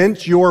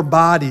present your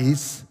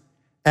bodies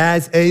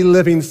as a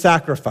living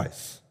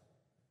sacrifice.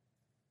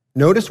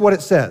 Notice what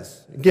it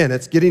says. Again,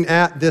 it's getting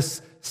at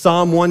this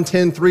Psalm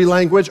 110:3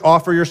 language,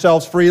 offer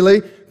yourselves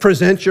freely,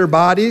 present your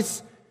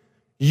bodies,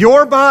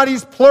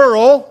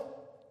 plural,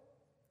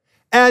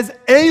 as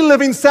a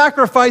living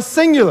sacrifice,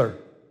 singular.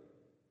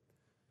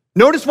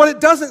 Notice what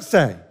it doesn't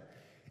say.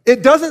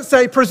 It doesn't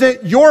say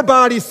present your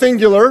body,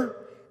 singular,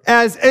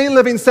 as a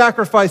living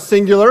sacrifice,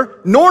 singular,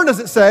 nor does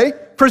it say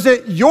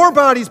present your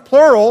bodies,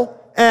 plural,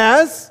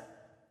 as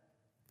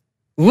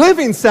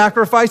living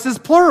sacrifices,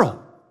 plural.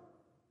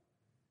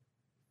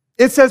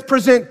 It says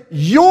present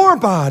your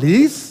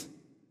bodies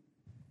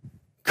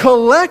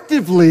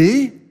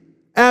collectively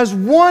as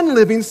one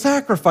living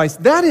sacrifice.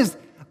 That's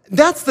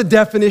the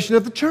definition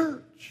of the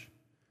church.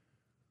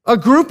 A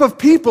group of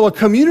people, a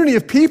community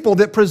of people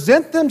that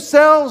present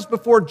themselves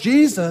before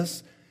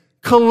Jesus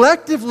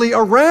collectively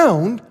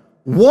around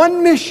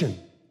one mission.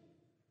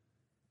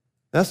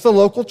 That's the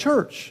local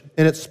church,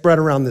 and it's spread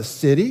around this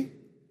city,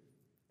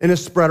 and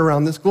it's spread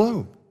around this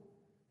globe.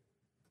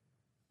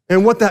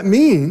 And what that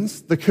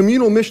means, the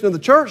communal mission of the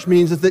church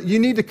means, is that you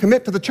need to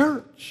commit to the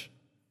church.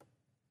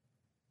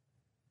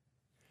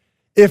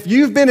 If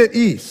you've been at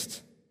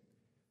East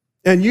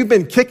and you've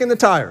been kicking the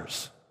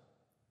tires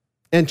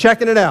and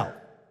checking it out,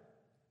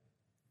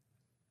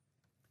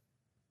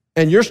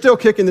 and you're still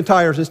kicking the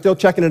tires and still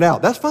checking it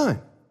out, that's fine.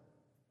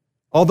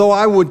 Although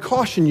I would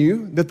caution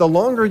you that the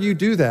longer you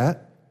do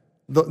that,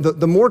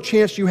 the more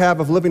chance you have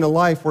of living a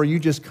life where you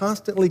just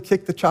constantly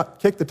kick the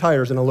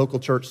tires in a local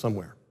church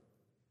somewhere.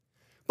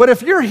 But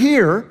if you're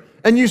here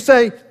and you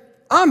say,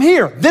 I'm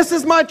here, this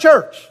is my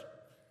church,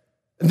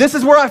 this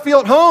is where I feel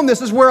at home,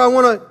 this is where I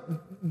want to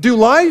do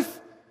life,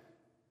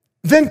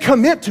 then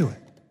commit to it.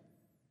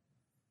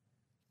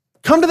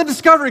 Come to the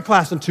discovery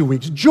class in 2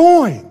 weeks.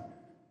 Join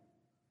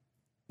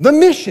the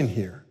mission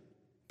here.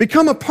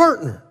 Become a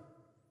partner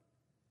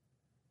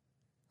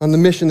on the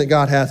mission that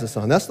God has us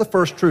on. That's the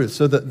first truth.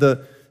 So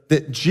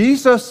that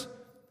Jesus,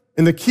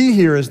 and the key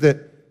here is that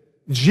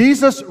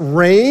Jesus'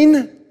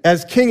 reign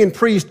as king and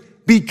priest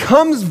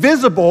becomes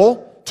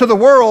visible to the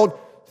world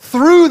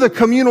through the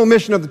communal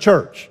mission of the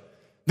church.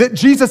 That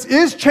Jesus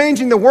is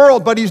changing the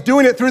world, but he's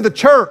doing it through the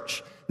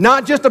church,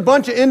 not just a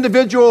bunch of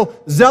individual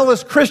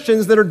zealous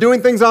Christians that are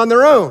doing things on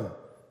their own.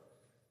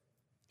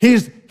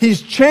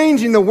 He's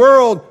changing the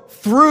world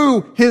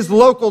through his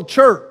local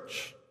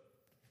church.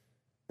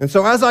 And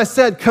so as I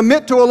said,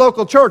 commit to a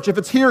local church. If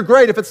it's here,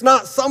 great. If it's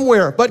not,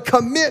 somewhere. But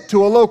commit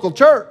to a local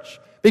church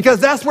because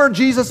that's where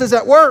Jesus is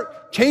at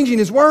work, changing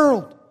his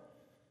world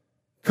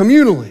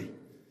communally.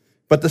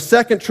 But the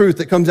second truth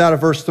that comes out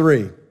of verse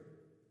 3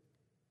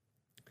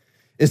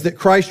 is that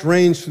Christ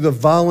reigns through the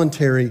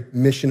voluntary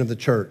mission of the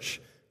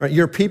church. Right?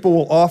 Your people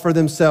will offer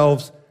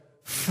themselves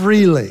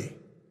freely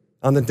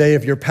on the day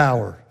of your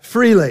power.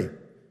 Freely.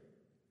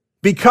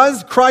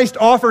 Because Christ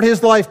offered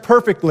his life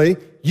perfectly,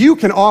 you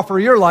can offer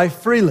your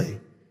life freely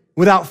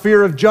without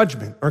fear of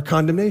judgment or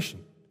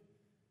condemnation.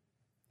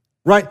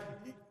 Right?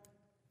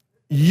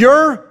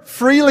 You're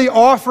freely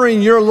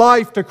offering your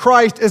life to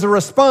Christ is a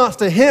response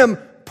to him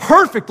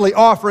perfectly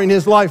offering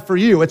his life for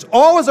you. It's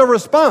always a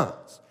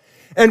response.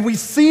 And we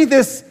see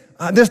this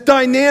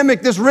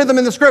dynamic, this rhythm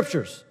in the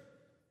scriptures.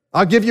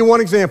 I'll give you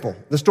one example,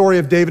 the story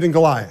of David and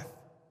Goliath.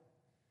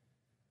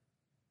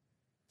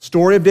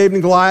 Story of David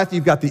and Goliath,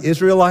 you've got the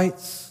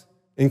Israelites,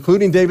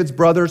 including David's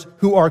brothers,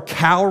 who are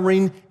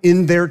cowering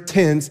in their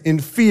tents in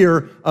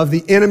fear of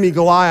the enemy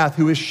Goliath,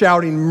 who is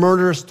shouting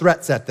murderous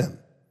threats at them.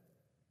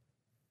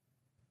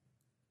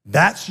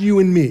 That's you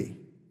and me.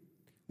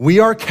 We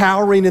are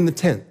cowering in the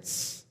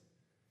tents.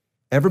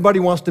 Everybody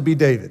wants to be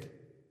David.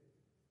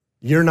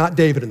 You're not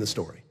David in the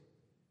story.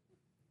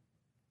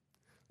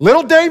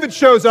 Little David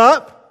shows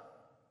up,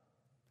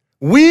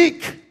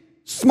 weak,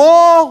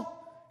 small.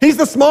 He's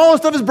the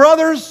smallest of his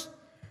brothers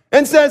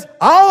and says,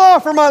 I'll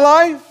offer my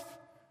life.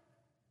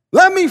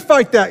 Let me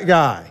fight that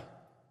guy.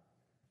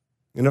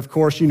 And of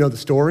course, you know the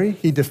story.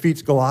 He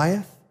defeats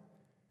Goliath.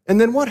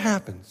 And then what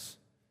happens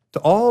to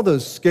all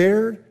those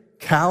scared,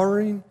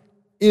 cowering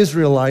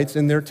Israelites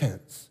in their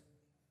tents?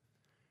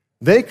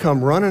 They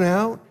come running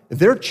out.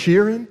 They're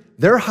cheering.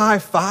 They're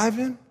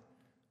high-fiving,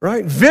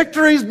 right?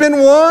 Victory's been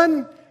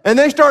won. And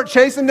they start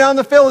chasing down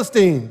the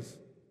Philistines.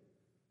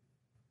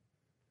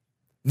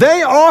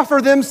 They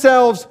offer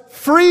themselves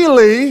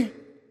freely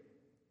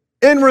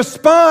in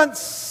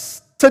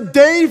response to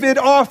David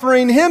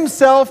offering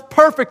himself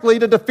perfectly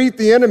to defeat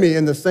the enemy.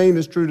 And the same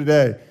is true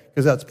today,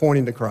 because that's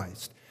pointing to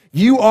Christ.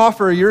 You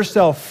offer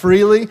yourself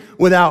freely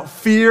without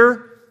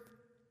fear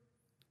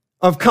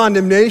of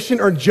condemnation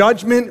or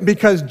judgment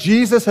because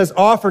Jesus has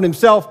offered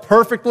himself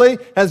perfectly,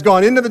 has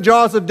gone into the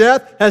jaws of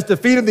death, has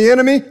defeated the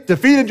enemy,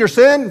 defeated your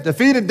sin,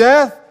 defeated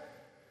death.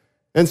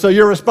 And so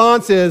your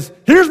response is,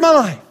 here's my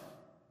life.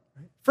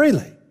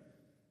 Freely.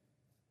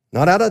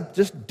 Not out of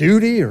just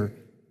duty or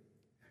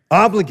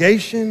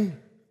obligation.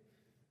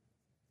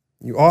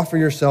 You offer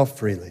yourself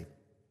freely.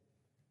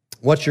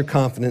 What's your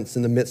confidence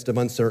in the midst of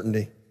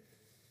uncertainty?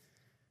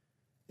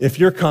 If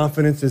your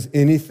confidence is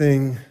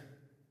anything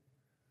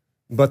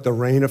but the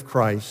reign of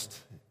Christ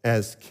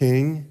as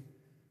king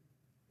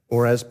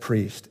or as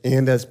priest,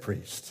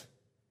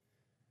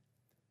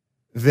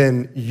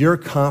 then your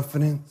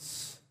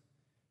confidence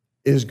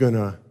is going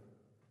to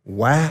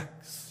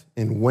wax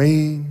and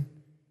wane.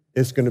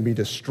 It's going to be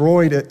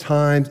destroyed at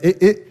times.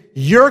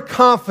 Your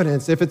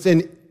confidence, if it's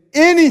in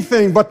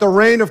anything but the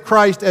reign of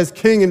Christ as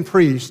king and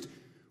priest,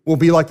 will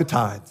be like the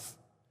tides.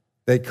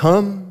 They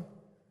come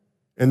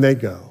and they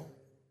go.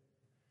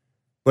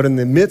 But in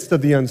the midst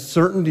of the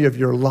uncertainty of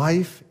your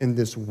life in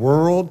this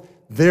world,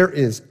 there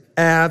is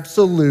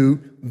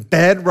absolute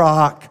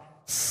bedrock,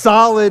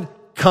 solid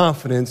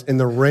confidence in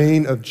the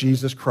reign of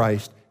Jesus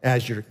Christ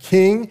as your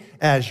king,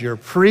 as your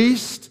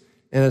priest,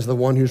 and as the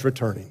one who's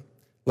returning.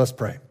 Let's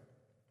pray.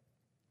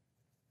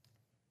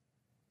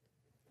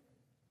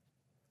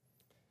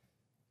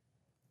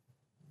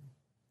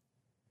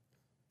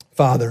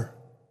 Father,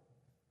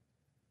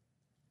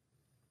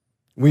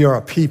 we are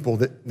a people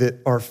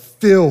that are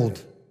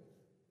filled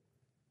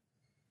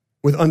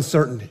with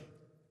uncertainty.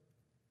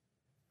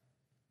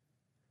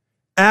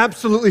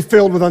 Absolutely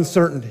filled with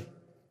uncertainty.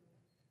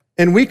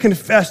 And we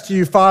confess to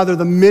you, Father,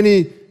 the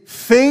many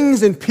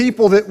things and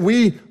people that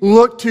we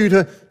look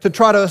to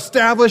try to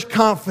establish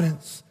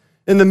confidence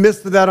in the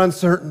midst of that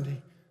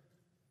uncertainty.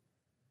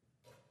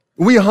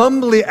 We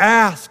humbly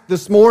ask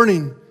this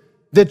morning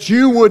that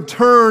you would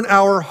turn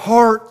our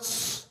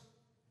hearts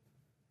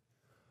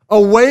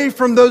away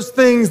from those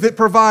things that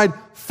provide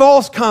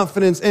false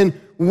confidence and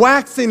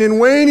waxing and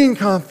waning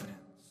confidence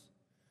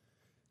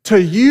to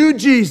you,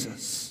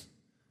 Jesus,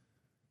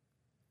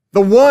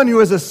 the one who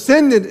has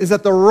ascended, is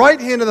at the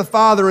right hand of the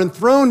Father,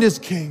 enthroned as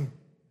King.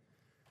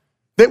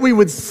 That we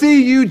would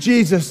see you,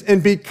 Jesus,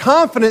 and be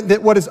confident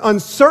that what is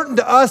uncertain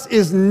to us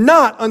is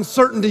not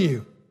uncertain to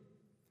you.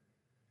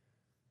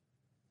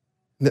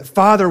 And that,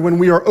 Father, when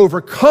we are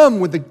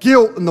overcome with the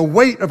guilt and the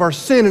weight of our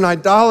sin and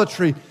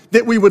idolatry,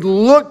 that we would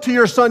look to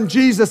your Son,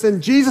 Jesus,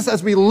 and Jesus,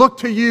 as we look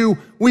to you,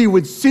 we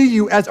would see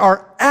you as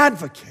our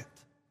advocate,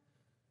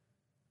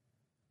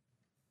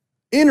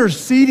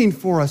 interceding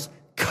for us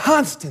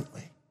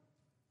constantly.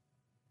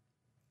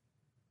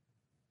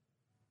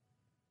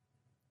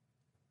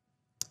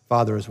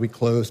 Father, as we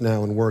close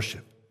now in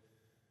worship,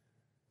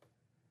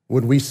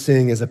 would we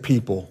sing as a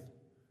people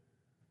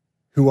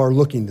who are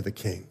looking to the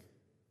King?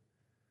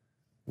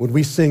 Would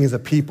we sing as a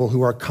people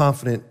who are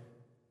confident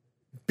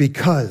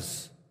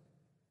because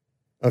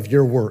of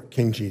your work,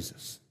 King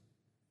Jesus.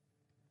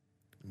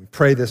 We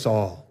pray this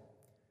all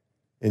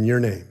in your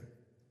name.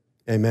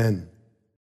 Amen.